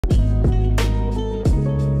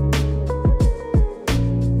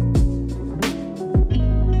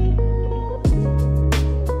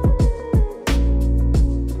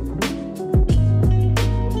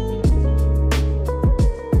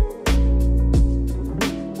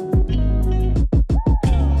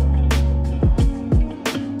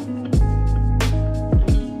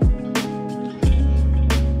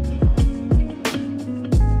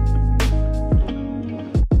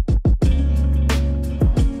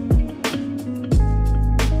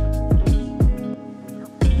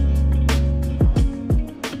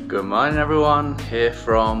morning everyone, here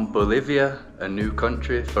from Bolivia, a new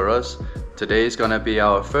country for us. Today's gonna be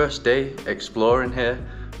our first day exploring here.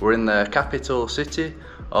 We're in the capital city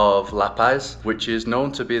of La Paz, which is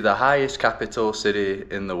known to be the highest capital city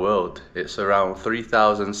in the world. It's around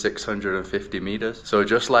 3,650 meters. So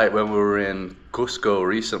just like when we were in Cusco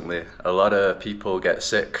recently, a lot of people get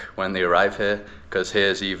sick when they arrive here because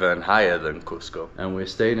here's even higher than Cusco. And we're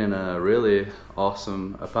staying in a really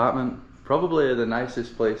awesome apartment. Probably the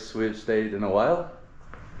nicest place we've stayed in a while.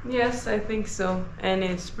 Yes, I think so. And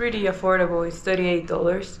it's pretty affordable. It's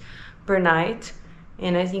 $38 per night.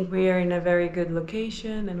 And I think we are in a very good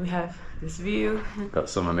location and we have this view. Got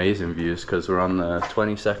some amazing views because we're on the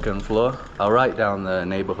 22nd floor. I'll write down the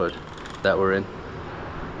neighborhood that we're in.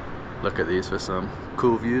 Look at these for some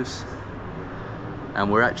cool views. And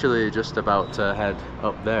we're actually just about to head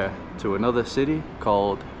up there to another city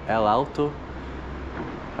called El Alto.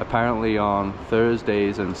 Apparently on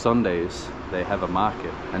Thursdays and Sundays they have a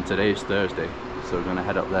market, and today's Thursday, so we're gonna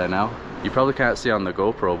head up there now. You probably can't see on the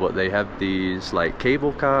GoPro, but they have these like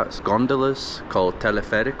cable carts, gondolas called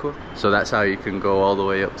teleférico, so that's how you can go all the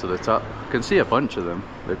way up to the top. You can see a bunch of them.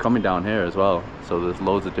 They're coming down here as well, so there's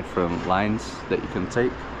loads of different lines that you can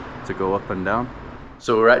take to go up and down.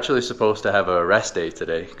 So we're actually supposed to have a rest day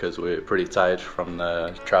today because we're pretty tired from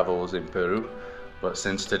the travels in Peru, but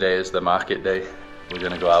since today is the market day, we're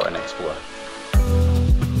gonna go out and explore.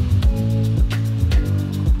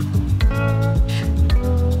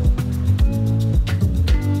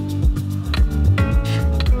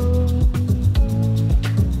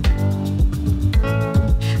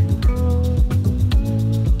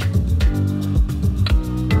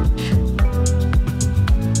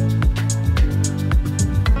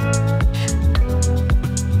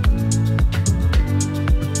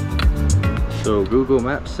 So Google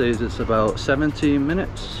Maps says it's about 17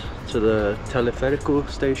 minutes to the Teleférico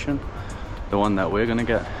station, the one that we're gonna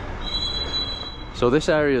get. So this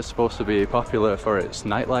area is supposed to be popular for its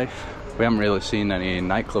nightlife. We haven't really seen any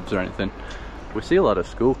nightclubs or anything. We see a lot of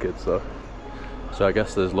school kids though. So I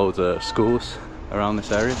guess there's loads of schools around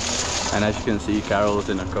this area. And as you can see, Carol's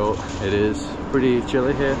in a coat. It is pretty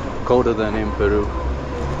chilly here, colder than in Peru,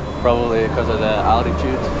 probably because of the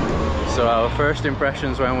altitude. So our first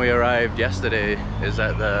impressions when we arrived yesterday is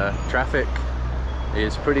that the traffic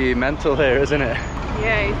is pretty mental here, isn't it?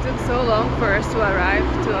 Yeah, it took so long for us to arrive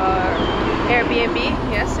to our Airbnb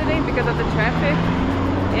yesterday because of the traffic.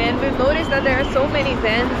 And we've noticed that there are so many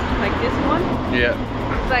vans like this one. Yeah.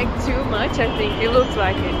 It's like too much, I think. It looks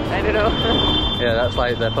like it. I don't know. Yeah, that's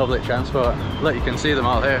like the public transport. Look, you can see them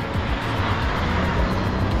all here.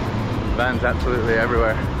 Vans absolutely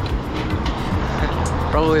everywhere.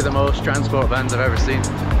 Probably the most transport vans I've ever seen.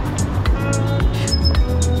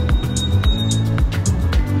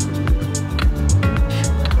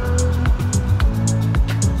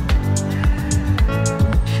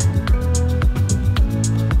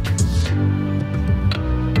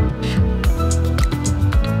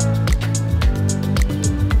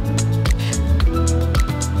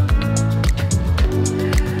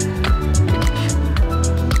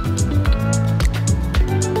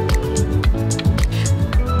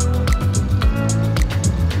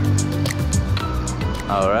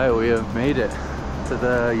 Alright, we have made it to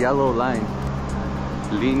the yellow line,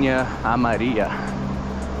 Línea Amarilla.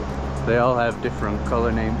 They all have different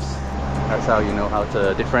color names. That's how you know how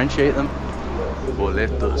to differentiate them.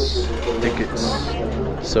 Boletos,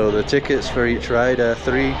 tickets. So the tickets for each ride are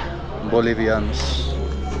 3 Bolivians.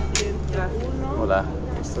 Hola.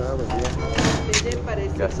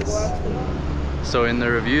 Gracias. So in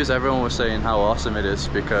the reviews everyone was saying how awesome it is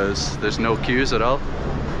because there's no queues at all,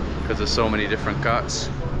 because there's so many different carts.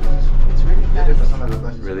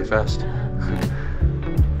 It's really fast.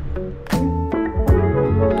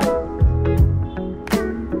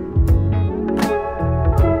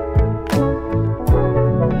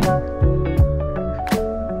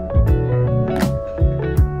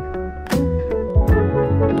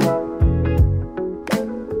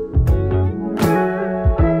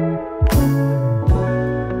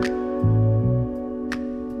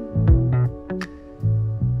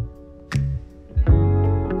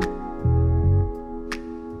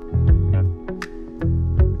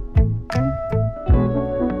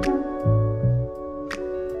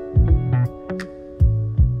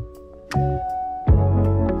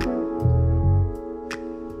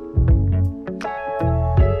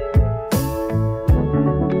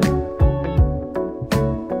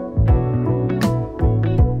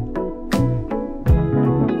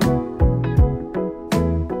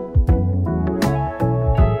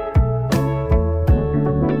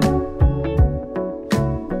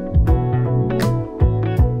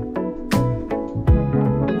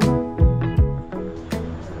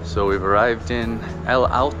 Arrived in El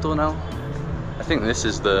Alto now. I think this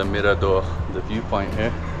is the Mirador, the viewpoint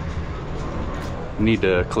here. Need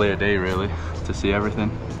a clear day really to see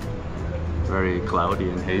everything. Very cloudy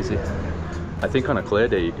and hazy. I think on a clear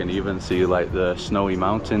day you can even see like the snowy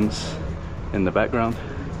mountains in the background.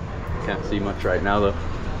 Can't see much right now though.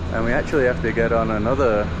 And we actually have to get on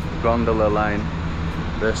another gondola line,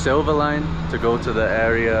 the silver line, to go to the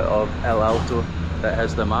area of El Alto that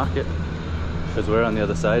has the market, because we're on the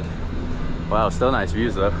other side. Wow, still nice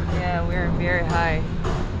views though. Yeah, we're very high.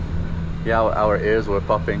 Yeah, our ears were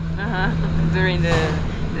popping. During the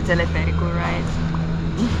teleférico ride.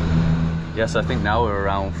 Yes, I think now we're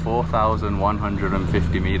around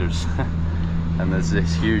 4,150 meters. And there's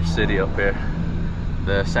this huge city up here.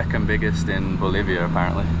 The second biggest in Bolivia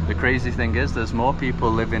apparently. The crazy thing is there's more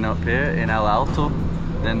people living up here in El Alto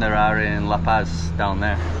than there are in La Paz down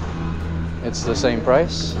there. It's the same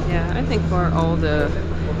price? Yeah, I think for all the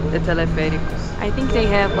teleféricos. I think they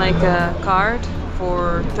have like a card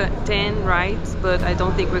for 10 rides, but I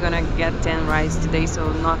don't think we're gonna get 10 rides today,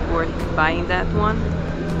 so not worth buying that one.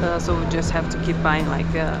 So we just have to keep buying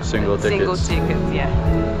like a single ticket, yeah.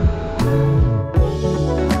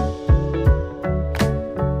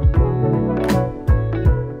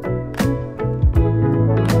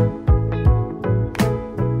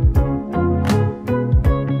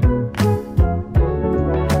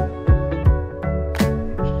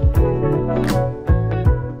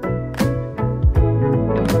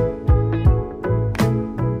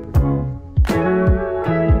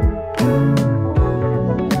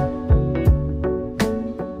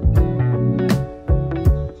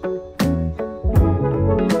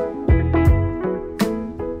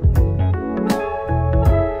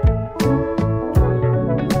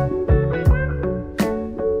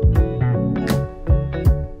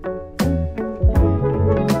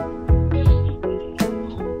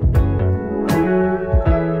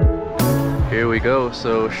 Go,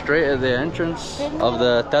 so straight at the entrance of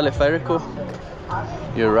the teleférico,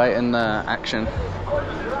 you're right in the action.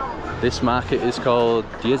 This market is called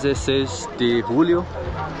 16 de Julio.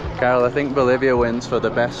 Carol, I think Bolivia wins for the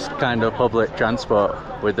best kind of public transport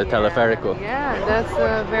with the teleférico. Yeah, that's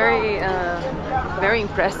very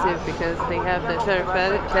impressive, because they have the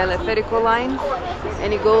teleférico line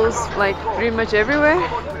and it goes like pretty much everywhere.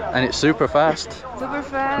 And it's super fast. Super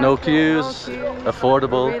fast. No queues,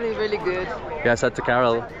 affordable. Really, really good. Yeah, I said to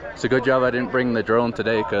Carol, it's a good job I didn't bring the drone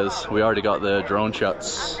today, because we already got the drone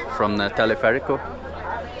shots from the teleférico.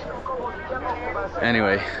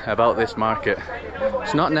 Anyway, about this market.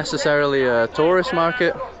 It's not necessarily a tourist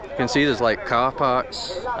market. You can see there's like car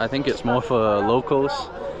parks. I think it's more for locals,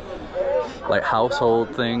 like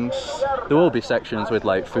household things. There will be sections with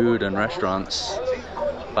like food and restaurants.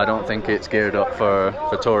 I don't think it's geared up for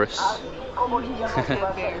tourists.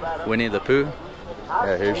 Winnie the Pooh.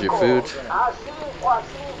 Yeah, here's your food.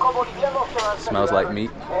 Smells like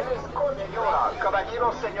meat.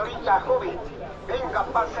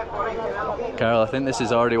 Carol, I think this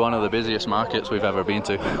is already one of the busiest markets we've ever been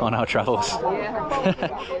to on our travels.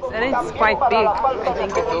 Yeah, and it's quite big. I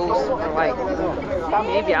think it goes for like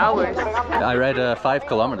maybe hours. I read 5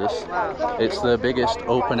 kilometers. It's the biggest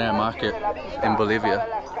open-air market in Bolivia.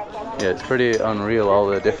 Yeah, it's pretty unreal, all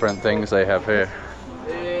the different things they have here.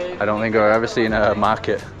 I don't think I've ever seen a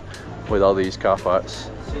market with all these car parts.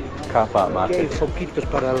 Car part market.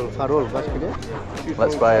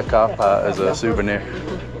 Let's buy a car part as a souvenir.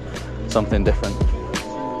 Something different.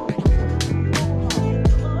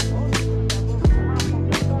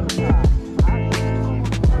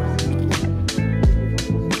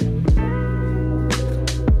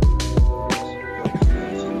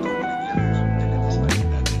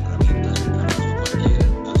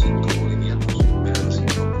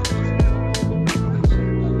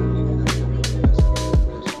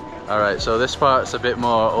 Alright, so this part's a bit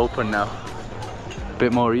more open now. A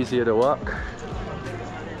bit more easier to walk.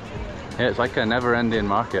 Yeah, it's like a never-ending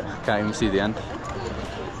market. Can't even see the end.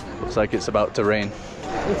 Looks like it's about to rain.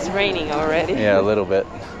 It's raining already. Yeah, a little bit.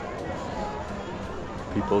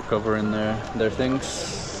 People covering their things.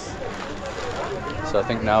 So I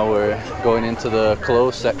think now we're going into the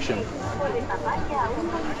clothes section.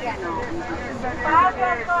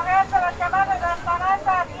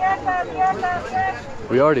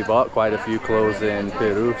 We already bought quite a few clothes in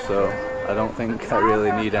Peru, so I don't think I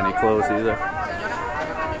really need any clothes either.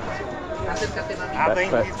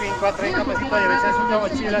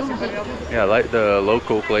 Yeah, I like the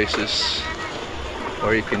local places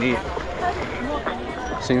where you can eat.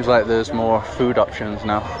 Seems like there's more food options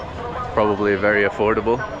now. Probably very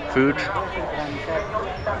affordable food.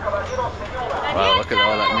 Wow, look at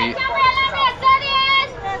all that meat.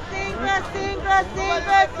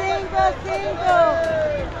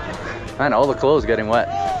 Man, all the clothes getting wet.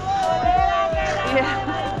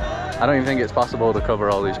 Yeah. I don't even think it's possible to cover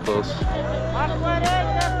all these clothes.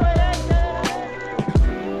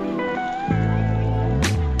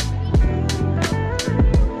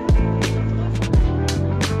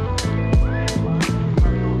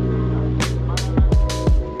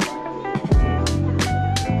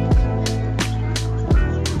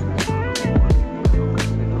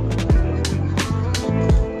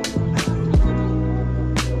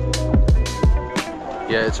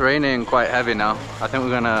 Yeah, it's raining quite heavy now. I think we're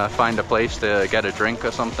gonna find a place to get a drink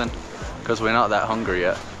or something, because we're not that hungry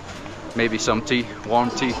yet. Maybe some tea, warm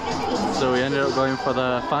tea. So we ended up going for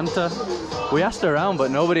the Fanta. We asked around,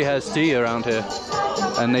 but nobody has tea around here.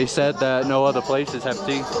 And they said that no other places have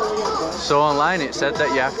tea. So online it said that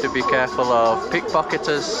you have to be careful of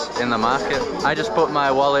pickpocketers in the market. I just put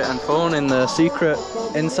my wallet and phone in the secret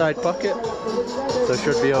inside pocket, so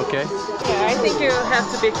should be okay. Yeah, I think you have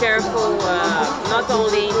to be careful, not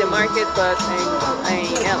only in the market, but in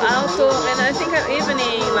El Alto, and I think even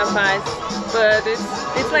in La Paz. But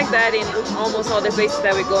it's like that in almost all the places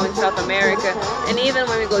that we go in South America. And even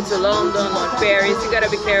when we go to London or Paris, you gotta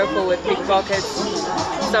be careful with pickpockets.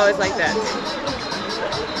 It's always like that.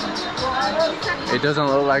 It doesn't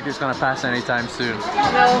look like it's gonna pass anytime soon.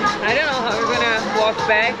 No, I don't know how we're gonna walk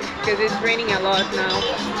back, because it's raining a lot now.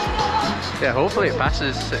 Yeah, hopefully it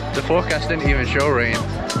passes. The forecast didn't even show rain.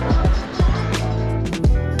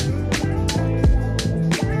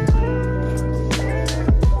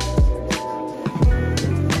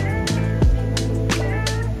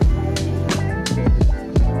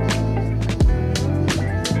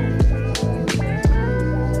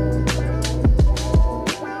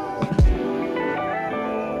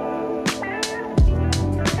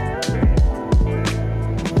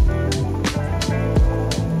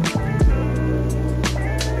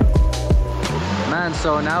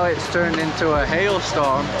 So now it's turned into a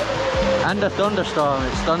hailstorm and a thunderstorm.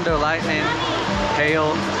 It's thunder, lightning,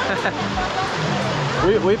 hail.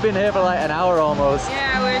 We've been here for like an hour almost.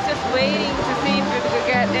 Yeah, we're just waiting to see if it could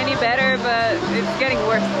get any better, but it's getting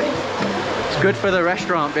worse. It's good for the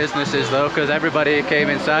restaurant businesses though, because everybody came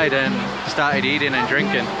inside and started eating and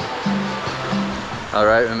drinking.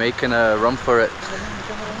 Alright, we're making a run for it.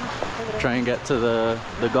 Try and get to the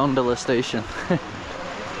gondola station.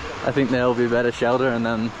 I think there'll be better shelter, and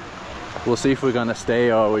then we'll see if we're gonna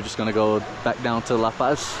stay or we're just gonna go back down to La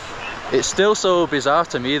Paz. It's still so bizarre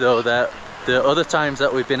to me though that the other times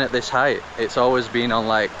that we've been at this height, it's always been on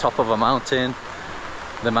like top of a mountain,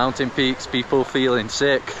 the mountain peaks, people feeling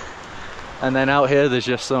sick, and then out here there's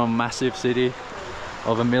just some massive city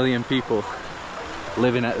of 1 million people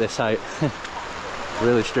living at this height.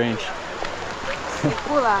 Really strange.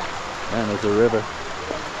 Man, there's a river.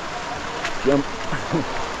 Jump.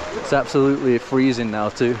 It's absolutely freezing now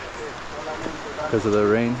too, because of the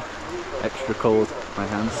rain. Extra cold, my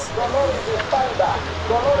hands.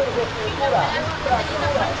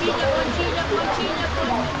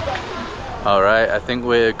 Alright, I think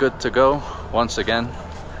we're good to go once again.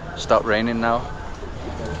 Stopped raining now.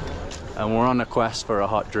 And we're on a quest for a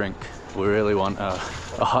hot drink. We really want a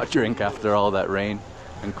hot drink after all that rain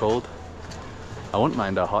and cold. I wouldn't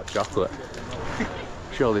mind a hot chocolate.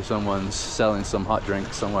 Surely someone's selling some hot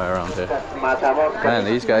drinks somewhere around here. Man,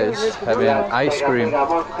 these guys having ice cream.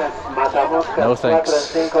 No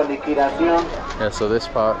thanks. Yeah, so this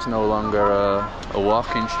part's no longer a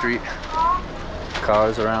walking street.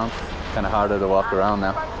 Cars around. Kind of harder to walk around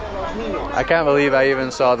now. I can't believe I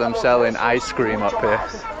even saw them selling ice cream up here.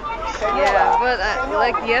 Yeah, but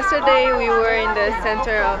like yesterday we were in the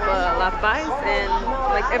center of La Paz, and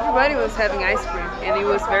like everybody was having ice cream and it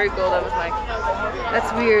was very cold. I was like,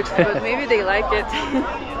 that's weird, but maybe they like it.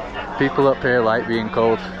 People up here like being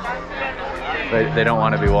cold. They don't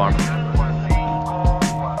want to be warm.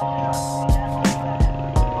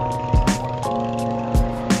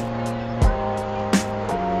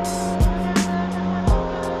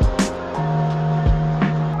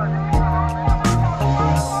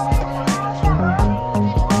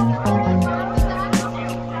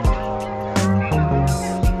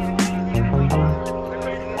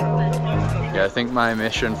 I think my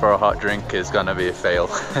mission for a hot drink is gonna be a fail.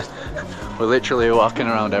 We're literally walking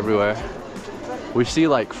around everywhere. We see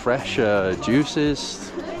like fresh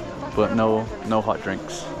juices, but no hot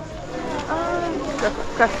drinks.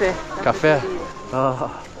 Café. Café. Oh,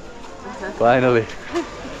 finally.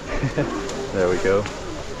 There we go.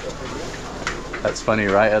 That's funny,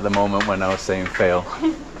 right at the moment when I was saying fail.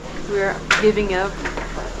 We're giving up.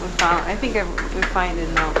 I think we find it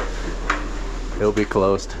now. It'll be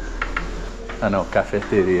closed. I know,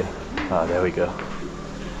 cafeteria. Oh, there we go.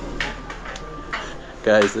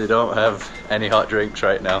 Guys, they don't have any hot drinks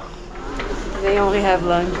right now. They only have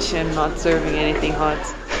lunch and not serving anything hot.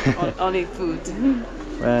 Only food.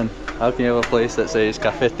 Man, how can you have a place that says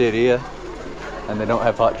cafeteria and they don't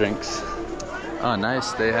have hot drinks? Oh,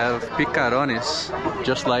 nice. They have picarones,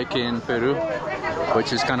 just like in Peru,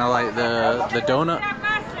 which is kind of like the donut.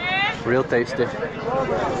 Real tasty.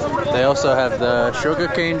 They also have the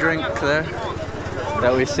sugarcane drink there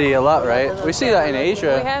that we see a lot, right? We see that in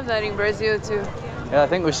Asia. We have that in Brazil too. Yeah, I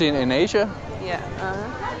think we've seen it in Asia. Yeah.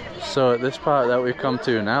 So at this part that we've come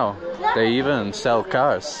to now, they even sell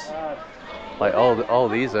cars. Like all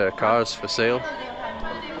these are cars for sale.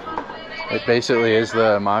 It basically is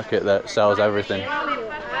the market that sells everything.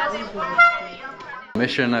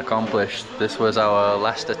 Mission accomplished. This was our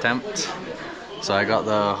last attempt. So I got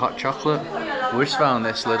the hot chocolate. We just found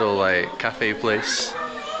this little like cafe place.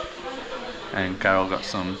 And Carol got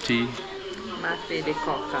some tea. Mate de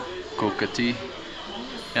coca. Coca tea.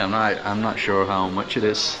 Yeah, I'm not sure how much it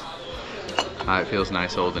is. It feels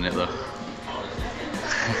nice holding it though.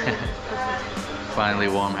 Finally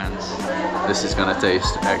warm hands. This is gonna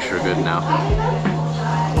taste extra good now.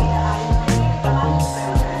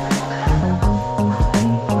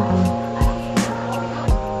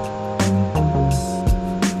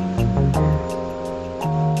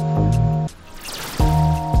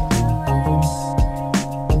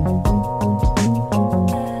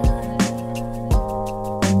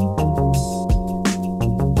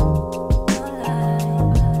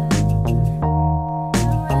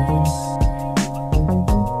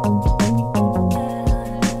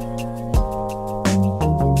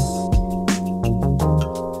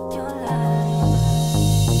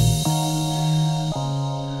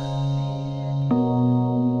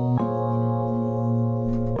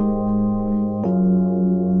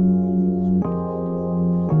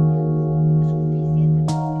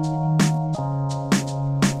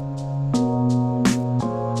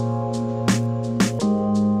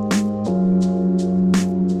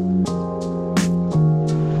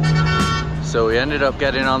 So we ended up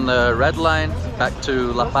getting on the red line back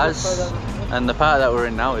to La Paz, and the part that we're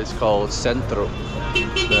in now is called Centro,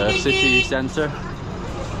 the city center.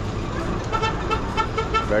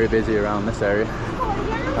 Very busy around this area,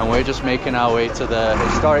 and we're just making our way to the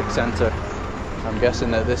historic center. I'm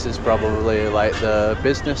guessing that this is probably like the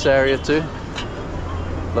business area too.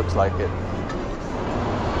 Looks like it.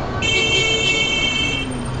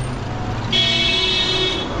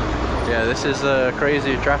 Yeah, this is the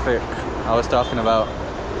crazy traffic I was talking about.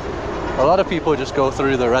 A lot of people just go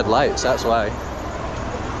through the red lights, that's why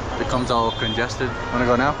it becomes all congested. Wanna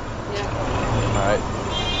go now? Yeah. Alright.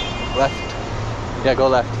 Left. Yeah, go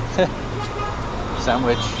left.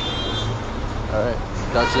 Sandwich. Alright,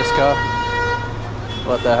 that's this car.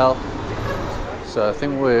 What the hell? So I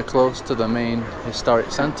think we're close to the main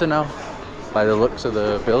historic center now, by the looks of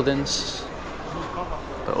the buildings.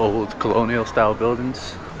 The old colonial style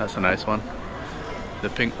buildings. That's a nice one. The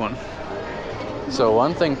pink one. So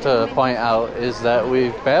one thing to point out is that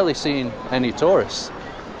we've barely seen any tourists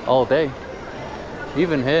all day.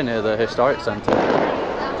 Even here near the historic center.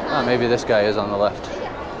 Oh, maybe this guy is on the left.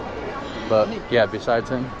 But yeah, besides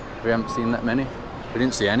him, we haven't seen that many. We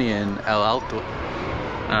didn't see any in El Alto.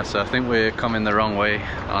 So I think we're coming the wrong way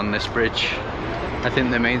on this bridge. I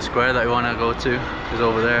think the main square that we want to go to is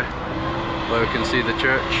over there, where we can see the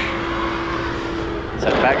church. Let's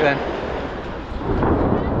head back then.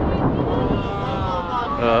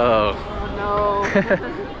 Oh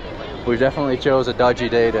no. We definitely chose a dodgy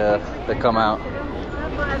day to come out.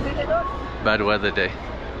 Bad weather day.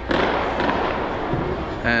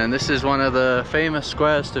 And this is one of the famous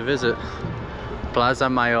squares to visit, Plaza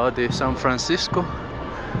Mayor de San Francisco.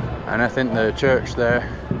 And I think the church there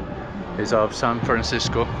is of San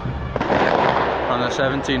Francisco on the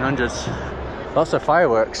 1700s. Lots of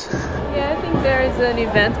fireworks. Yeah, I think there is an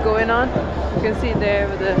event going on. You can see there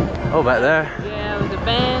with the... Oh, back there? Yeah, with the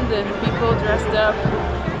band and people dressed up.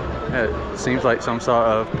 Yeah, it seems like some sort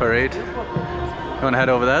of parade. You want to head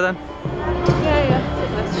over there then?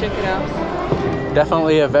 Yeah, let's check it out.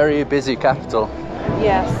 Definitely a very busy capital.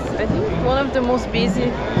 Yes, I think one of the most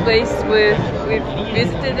busy places we've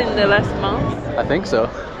visited in the last month. I think so.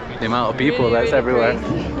 The amount of people Really, that's everywhere.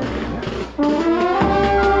 crazy.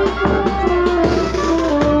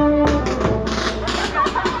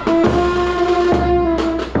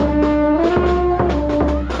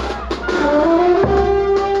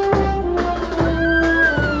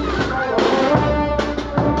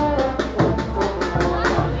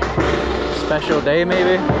 Special day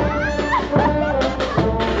maybe?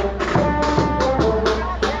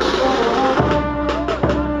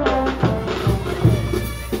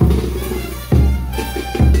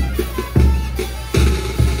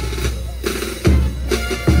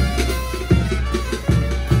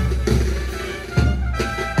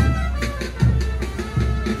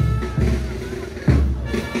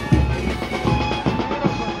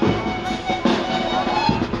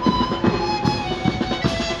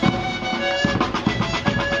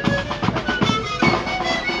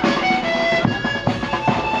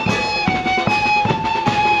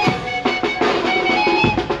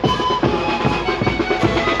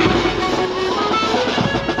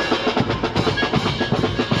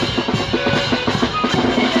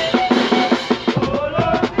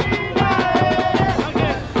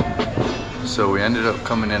 we ended up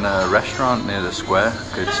coming in a restaurant near the square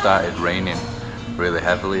because it started raining really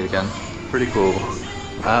heavily again. Pretty cool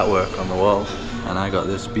artwork on the wall. And I got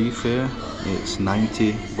this beef here. It's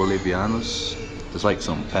 90 Bolivianos. There's like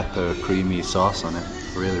some pepper creamy sauce on it.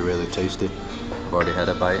 Really tasty. I've already had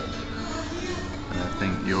a bite. And I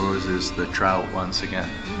think yours is the trout once again.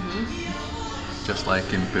 Just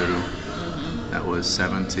like in Peru. That was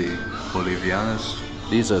 70 Bolivianos.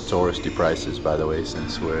 These are touristy prices, by the way,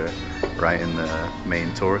 since we're right in the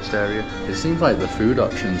main tourist area. It seems like the food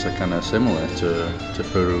options are kind of similar to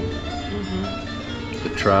Peru. The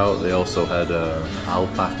trout, they also had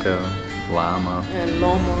alpaca, llama. And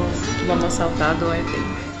lomo saltado, I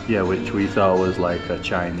think. Yeah, which we thought was like a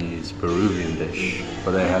Chinese Peruvian dish,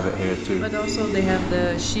 but they have it here too. But also they have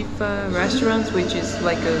the Shifa restaurants, which is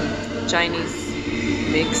like a Chinese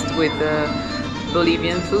mixed with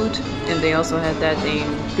Bolivian food, and they also had that in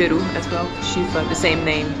Peru as well, Shifa, the same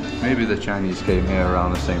name. Maybe the Chinese came here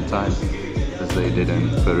around the same time as they did in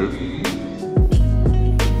Peru.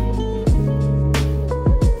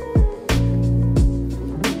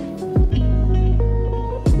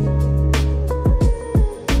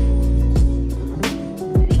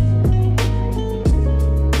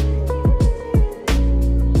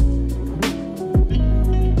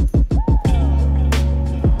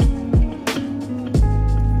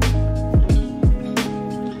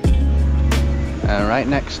 And right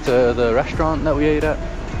next to the restaurant that we ate at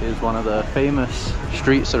is one of the famous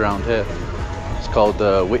streets around here. It's called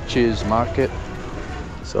the Witches Market.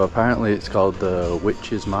 So apparently it's called the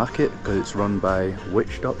Witches Market because it's run by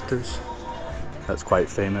witch doctors. That's quite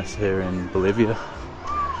famous here in Bolivia.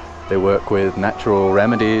 They work with natural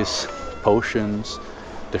remedies, potions,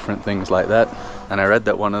 different things like that. And I read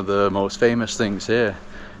that one of the most famous things here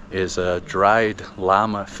is a dried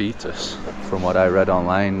llama fetus. From what I read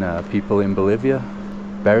online, people in Bolivia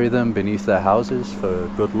bury them beneath their houses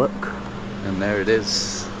for good luck. And there it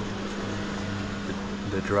is,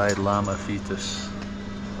 the dried llama fetus.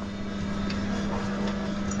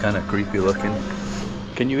 Kind of creepy looking.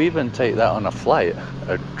 Can you even take that on a flight?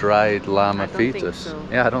 A dried llama fetus? Think so.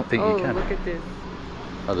 Yeah, I don't think you can. Look at this.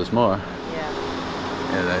 Oh, there's more.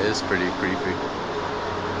 Yeah. Yeah, that is pretty creepy.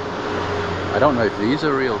 I don't know if these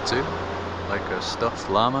are real too, like a stuffed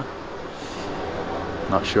llama.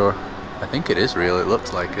 Not sure. I think it is real, it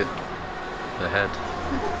looks like it. The head.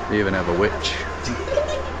 They even have a witch.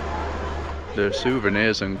 Their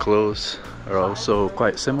souvenirs and clothes are also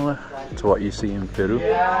quite similar to what you see in Peru.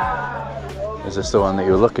 Is this the one that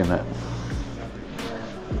you're looking at?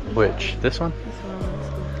 Which? This one?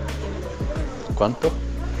 ¿Cuánto?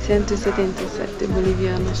 177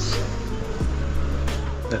 bolivianos.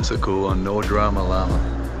 That's a cool one, no drama llama.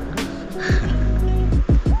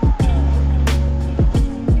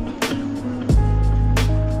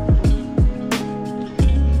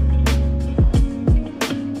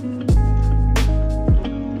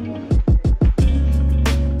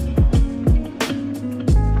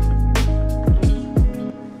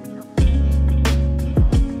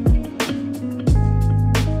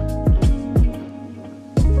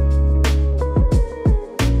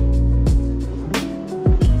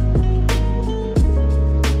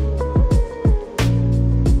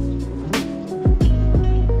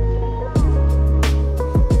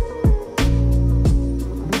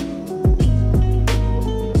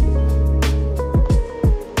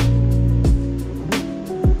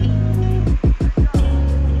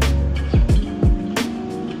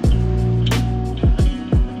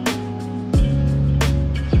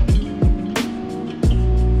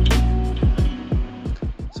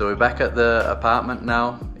 So we're back at the apartment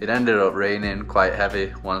now. It ended up raining quite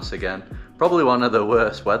heavy once again. Probably one of the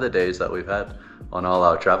worst weather days that we've had on all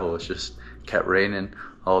our travel. It's just kept raining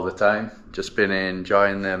all the time. Just been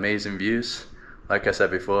enjoying the amazing views. Like I said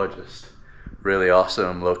before, just really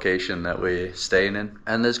awesome location that we're staying in.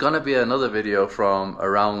 And there's gonna be another video from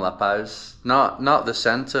around La Paz. Not the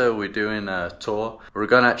center, we're doing a tour. We're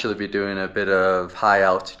gonna actually be doing a bit of high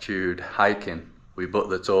altitude hiking. We booked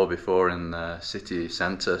the tour before in the city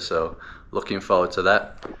center, so looking forward to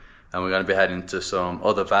that. And we're going to be heading to some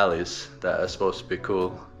other valleys that are supposed to be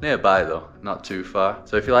cool. Nearby though, not too far.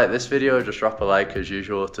 So if you like this video, just drop a like as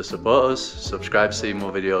usual to support us. Subscribe to see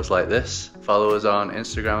more videos like this. Follow us on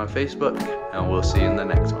Instagram and Facebook, and we'll see you in the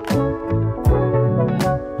next one.